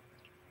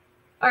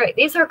 All right,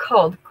 these are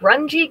called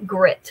Grungy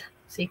Grit.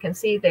 So you can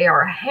see they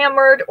are a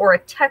hammered or a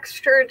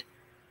textured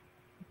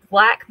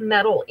black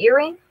metal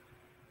earring.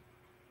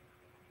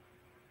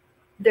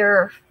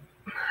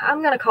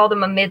 I'm going to call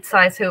them a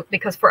mid-size hoop,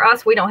 because for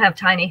us, we don't have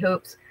tiny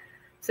hoops.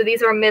 So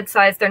these are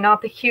mid-size. They're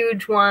not the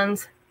huge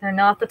ones. They're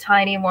not the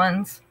tiny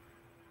ones.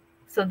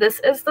 So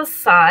this is the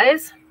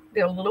size.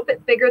 They're a little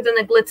bit bigger than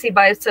the Glitzy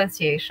by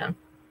association.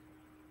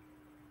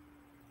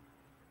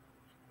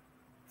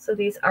 So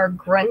these are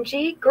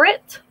Grungy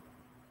Grit.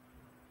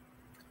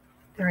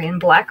 They're in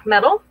black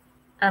metal,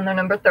 and they're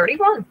number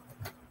 31.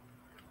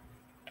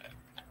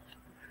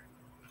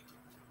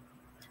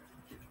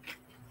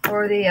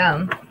 Or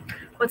the,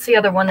 what's the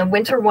other one? The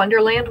Winter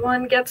Wonderland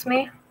one gets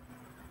me.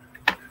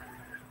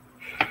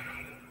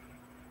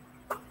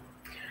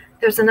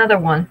 There's another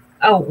one.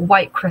 Oh,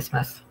 White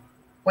Christmas.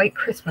 White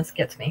Christmas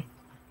gets me.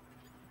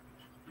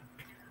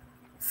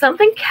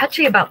 Something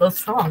catchy about those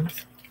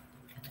songs.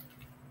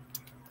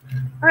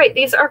 All right,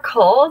 these are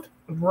called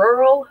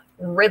Rural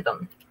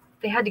Rhythm.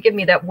 They had to give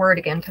me that word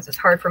again because it's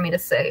hard for me to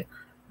say.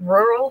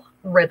 Rural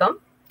Rhythm.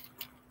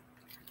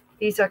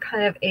 These are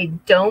kind of a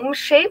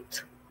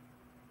dome-shaped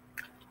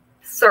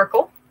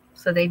circle,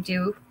 so they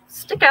do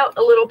stick out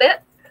a little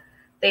bit.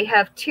 They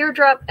have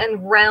teardrop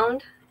and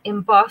round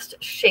embossed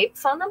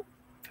shapes on them.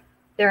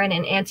 They're in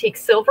an antique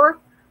silver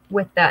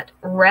with that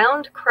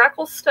round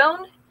crackle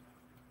stone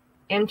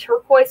and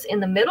turquoise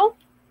in the middle.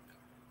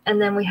 And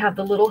then we have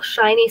the little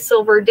shiny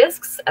silver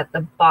discs at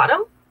the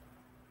bottom.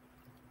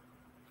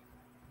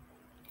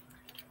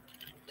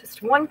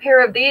 Just one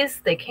pair of these.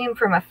 They came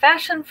from a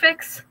Fashion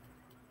Fix,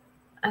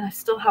 and I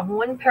still have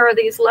one pair of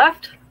these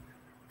left.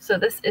 So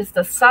this is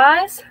the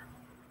size.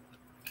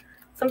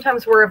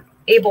 Sometimes we're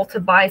able to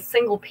buy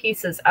single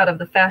pieces out of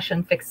the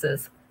Fashion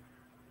Fixes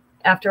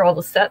after all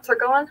the sets are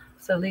gone.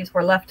 So these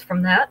were left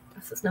from that.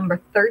 This is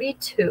number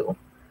 32,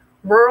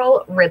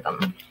 Rural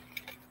Rhythm.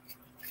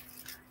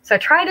 So I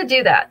try to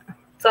do that.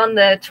 It's on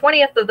the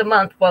 20th of the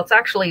month. Well, it's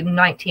actually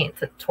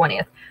 19th and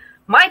 20th.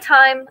 My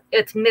time,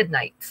 it's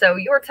midnight. So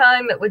your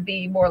time, it would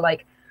be more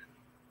like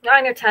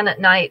 9 or 10 at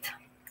night.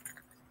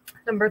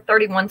 Number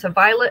 31 to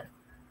Violet.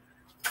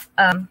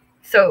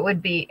 So it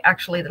would be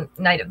actually the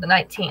night of the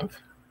 19th.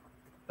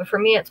 But for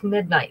me, it's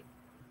midnight.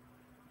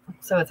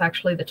 So it's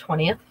actually the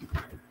 20th.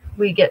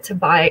 We get to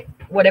buy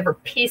whatever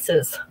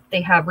pieces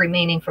they have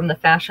remaining from the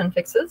Fashion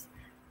Fixes.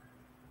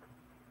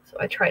 So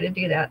I try to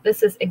do that.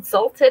 This is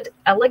Exalted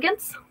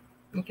Elegance.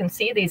 You can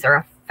see these are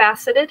a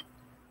faceted,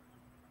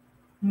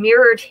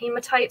 mirrored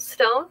hematite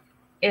stone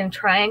in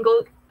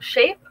triangle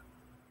shape.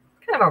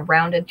 Kind of a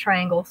rounded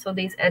triangle, so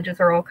these edges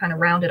are all kind of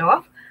rounded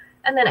off.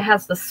 And then it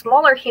has the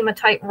smaller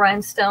hematite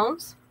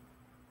rhinestones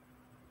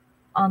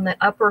on the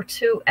upper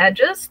two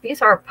edges.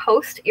 These are a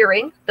post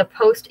earring. The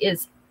post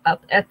is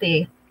up at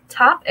the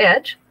top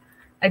edge.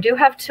 I do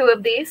have two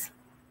of these.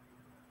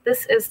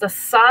 This is the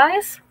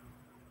size.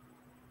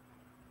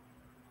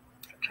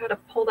 Try to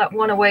pull that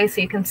one away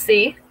so you can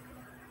see.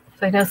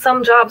 So I know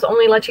some jobs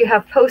only let you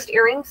have post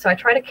earrings, so I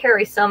try to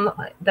carry some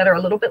that are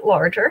a little bit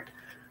larger.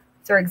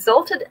 These are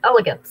Exalted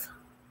Elegance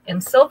in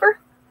silver.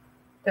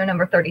 They're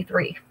number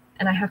 33,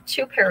 and I have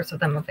two pairs of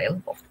them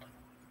available.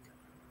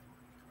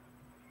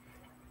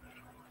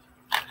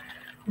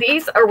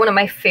 These are one of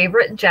my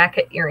favorite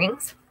jacket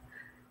earrings,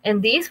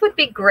 and these would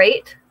be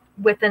great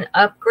with an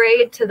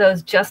upgrade to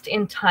those Just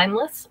in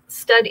Timeless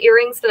stud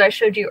earrings that I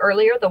showed you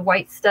earlier, the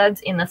white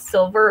studs in the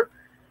silver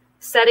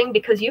setting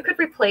because you could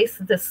replace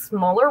this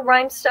smaller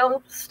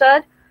rhinestone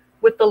stud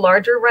with the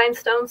larger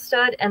rhinestone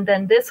stud, and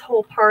then this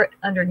whole part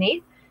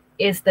underneath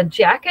is the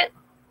jacket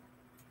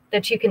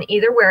that you can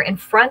either wear in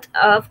front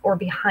of or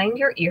behind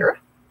your ear.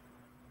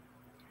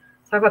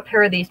 So I have a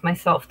pair of these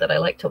myself that I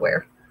like to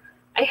wear.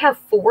 I have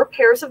 4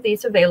 pairs of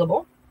these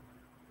available.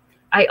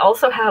 I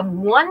also have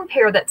 1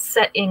 pair that's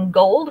set in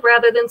gold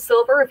rather than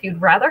silver if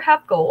you'd rather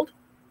have gold.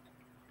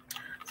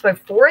 So I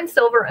have 4 in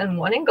silver and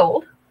 1 in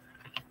gold.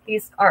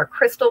 These are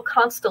crystal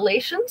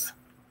constellations.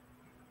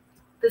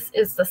 This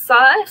is the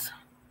size.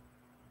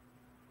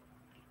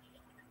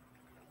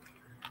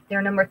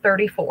 They're number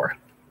 34.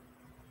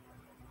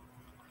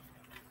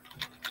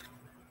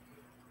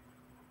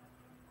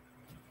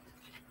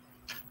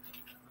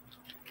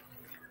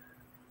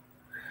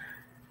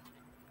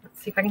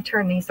 Let's see if I can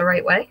turn these the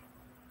right way.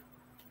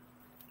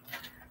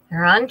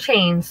 They're on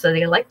chains, so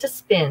they like to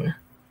spin.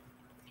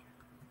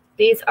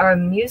 These are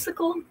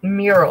musical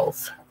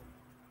murals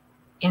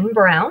in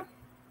brown.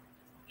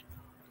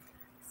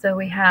 So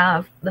we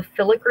have the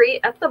filigree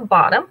at the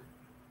bottom.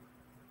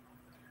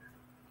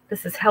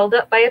 This is held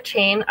up by a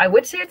chain. I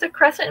would say it's a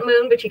crescent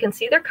moon, but you can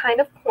see they're kind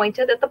of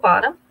pointed at the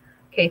bottom.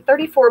 Okay,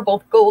 34,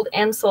 both gold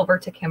and silver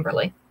to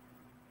Kimberly.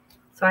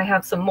 So I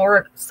have some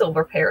more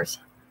silver pairs.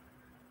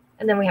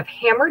 And then we have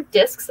hammered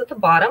discs at the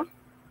bottom.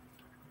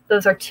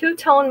 Those are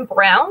 2-tone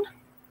brown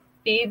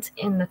beads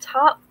in the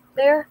top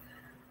there.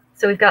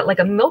 So we've got like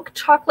a milk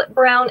chocolate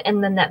brown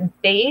and then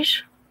that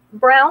beige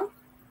brown.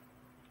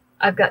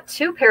 I've got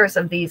 2 pairs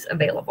of these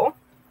available.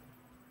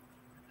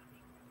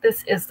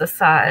 This is the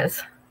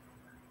size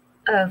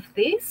of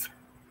these.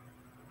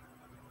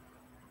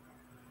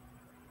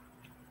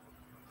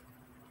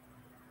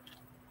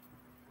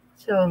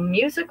 So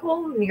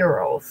musical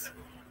murals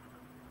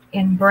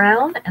in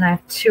brown, and I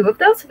have 2 of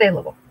those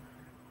available.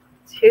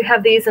 So you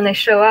have these and they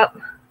show up.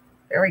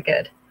 Very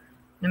good.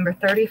 Number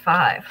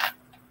 35.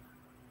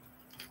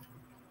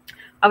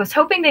 I was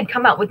hoping they'd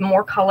come out with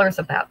more colors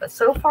of that, but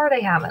so far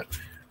they haven't.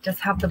 Just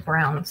have the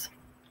browns.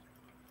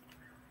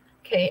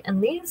 Okay,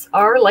 and these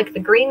are like the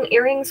green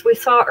earrings we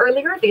saw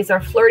earlier. These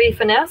are Flirty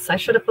Finesse. I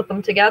should have put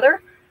them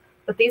together,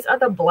 but these are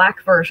the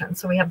black version.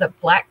 So we have the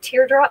black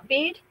teardrop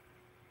bead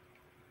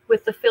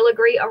with the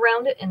filigree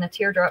around it in the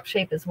teardrop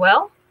shape as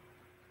well.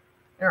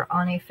 They're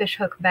on a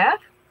fishhook back.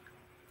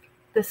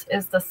 This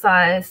is the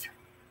size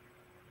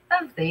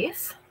of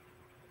these.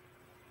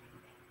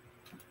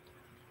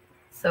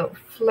 So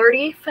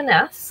Flirty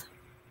Finesse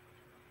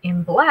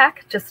in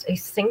black, just a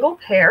single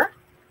pair,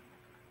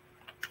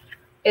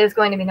 is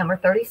going to be number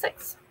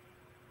 36.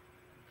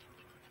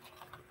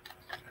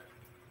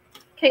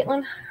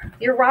 Caitlin,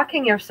 you're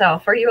rocking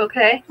yourself. Are you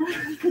okay?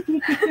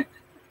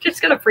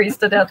 Just gonna freeze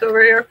to death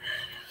over here.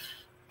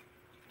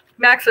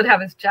 Max would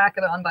have his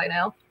jacket on by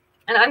now.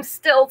 And I'm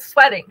still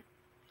sweating.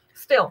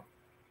 Still.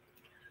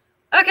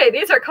 Okay,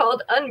 these are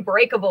called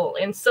Unbreakable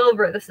in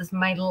silver. This is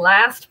my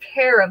last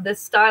pair of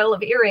this style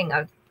of earring.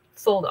 I've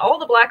sold all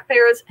the black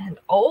pairs and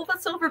all the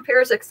silver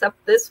pairs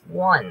except this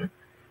one.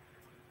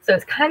 So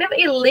it's kind of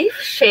a leaf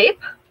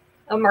shape,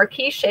 a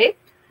marquee shape,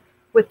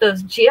 with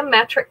those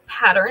geometric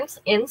patterns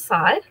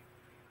inside.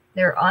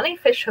 They're on a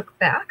fishhook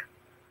back.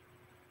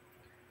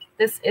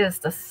 This is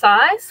the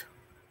size.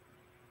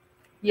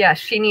 Yes,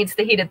 she needs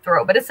the heated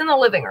throw, but it's in the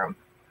living room.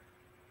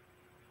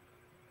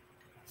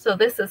 So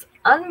this is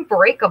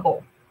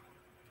Unbreakable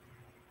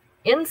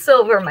in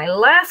silver, my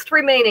last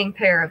remaining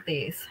pair of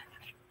these.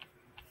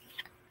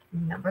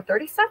 Number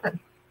 37.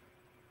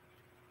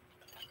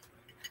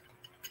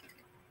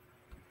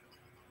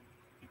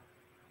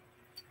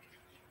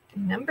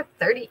 Number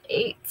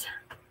 38.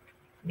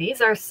 These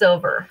are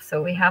silver,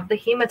 so we have the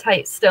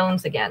hematite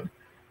stones again.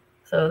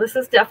 So this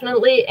is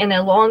definitely an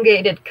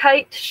elongated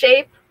kite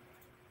shape,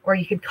 or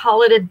you could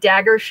call it a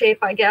dagger shape,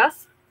 I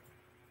guess,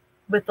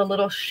 with the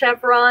little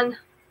chevron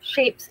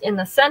shapes in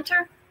the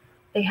center.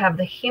 They have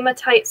the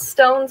hematite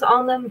stones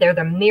on them. They're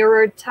the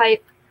mirrored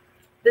type.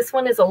 This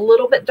one is a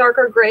little bit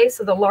darker gray,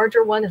 so the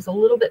larger one is a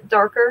little bit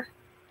darker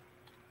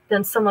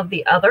than some of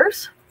the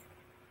others.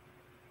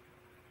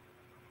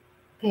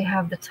 They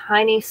have the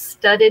tiny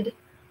studded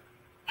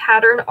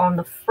pattern on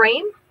the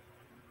frame.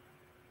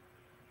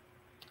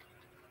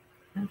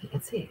 If you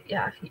can see,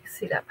 yeah, if you can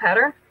see that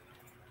pattern.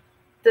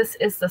 This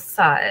is the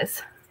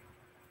size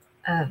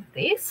of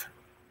these.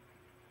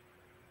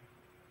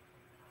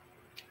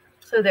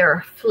 So they're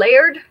a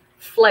flared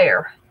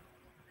flare.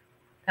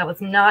 That was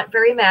not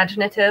very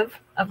imaginative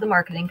of the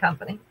marketing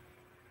company.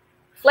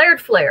 Flared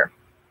flare,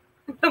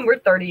 number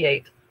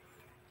 38.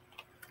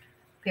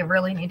 They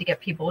really need to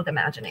get people with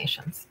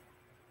imaginations.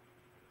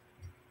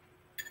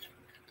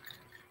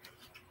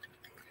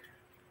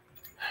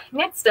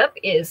 Next up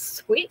is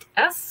Sweet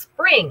as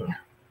Spring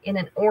in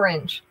an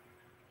orange.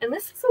 And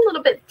this is a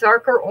little bit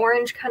darker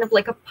orange, kind of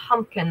like a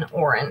pumpkin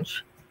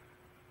orange.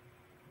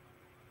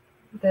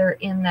 They're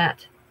in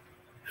that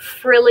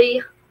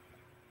frilly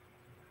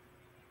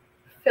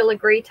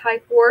filigree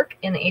type work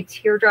in a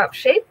teardrop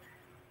shape.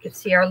 You can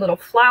see our little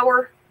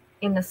flower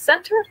in the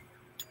center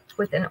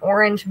with an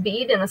orange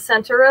bead in the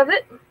center of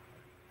it.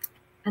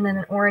 and then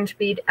an orange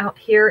bead out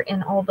here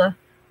in all the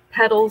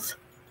petals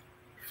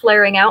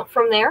flaring out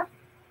from there.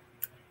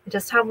 I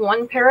just have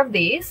one pair of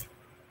these.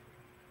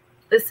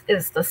 This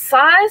is the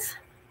size.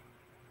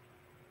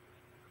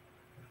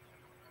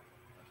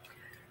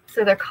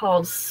 So they're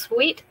called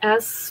Sweet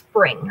as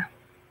Spring.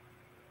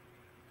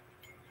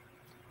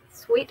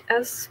 Sweet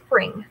as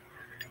Spring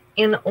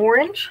in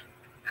orange.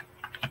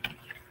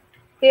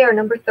 They are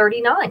number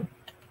 39.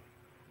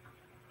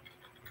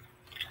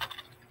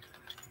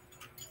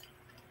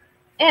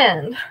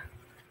 And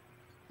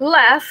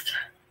last,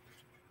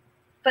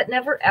 but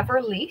never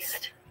ever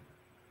least,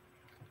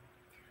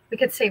 we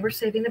could say we're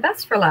saving the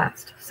best for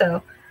last.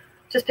 So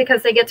just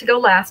because they get to go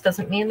last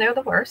doesn't mean they're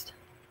the worst.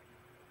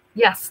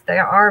 Yes, they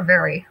are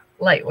very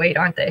lightweight,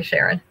 aren't they,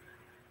 Sharon?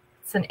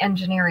 It's an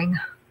engineering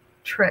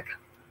trick.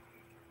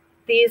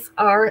 These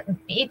are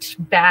Beach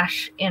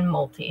Bash in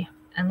multi,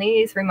 and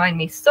these remind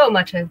me so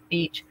much of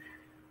beach,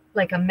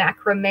 like a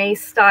macrame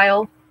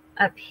style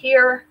up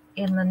here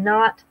in the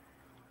knot,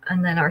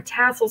 and then our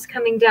tassels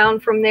coming down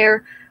from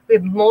there. We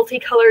have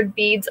multicolored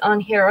beads on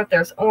here.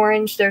 There's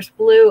orange, there's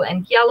blue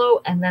and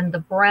yellow, and then the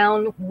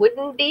brown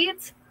wooden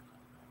beads.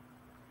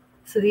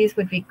 So these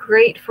would be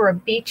great for a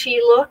beachy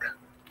look.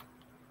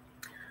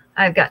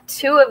 I've got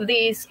 2 of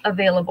these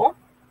available.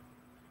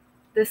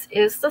 This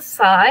is the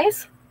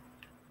size.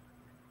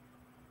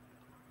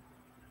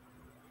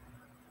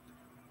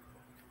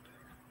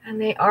 And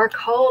they are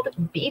called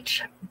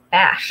Beach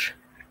Bash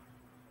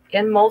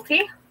in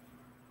multi.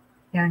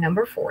 They're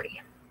number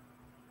 40.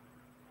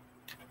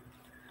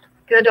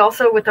 Good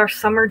also with our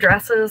summer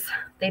dresses.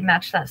 They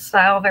match that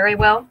style very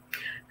well.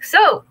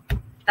 So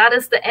that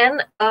is the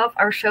end of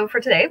our show for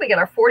today. We get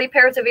our 40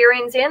 pairs of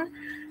earrings in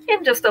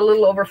just a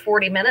little over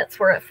 40 minutes.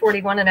 We're at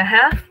 41 and a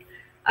half.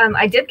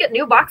 I did get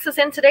new boxes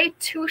in today,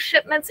 2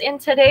 shipments in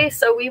today.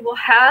 So we will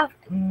have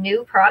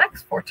new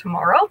products for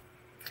tomorrow,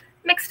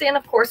 mixed in,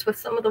 of course, with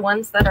some of the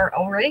ones that are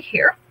already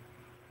here.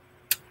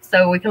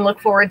 So we can look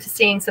forward to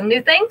seeing some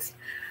new things.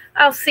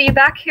 I'll see you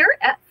back here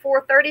at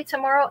 4:30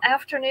 tomorrow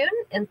afternoon,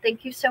 and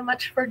thank you so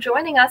much for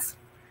joining us.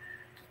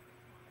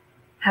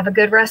 Have a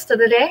good rest of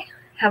the day.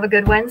 Have a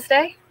good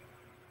Wednesday,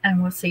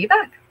 and we'll see you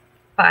back.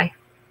 Bye.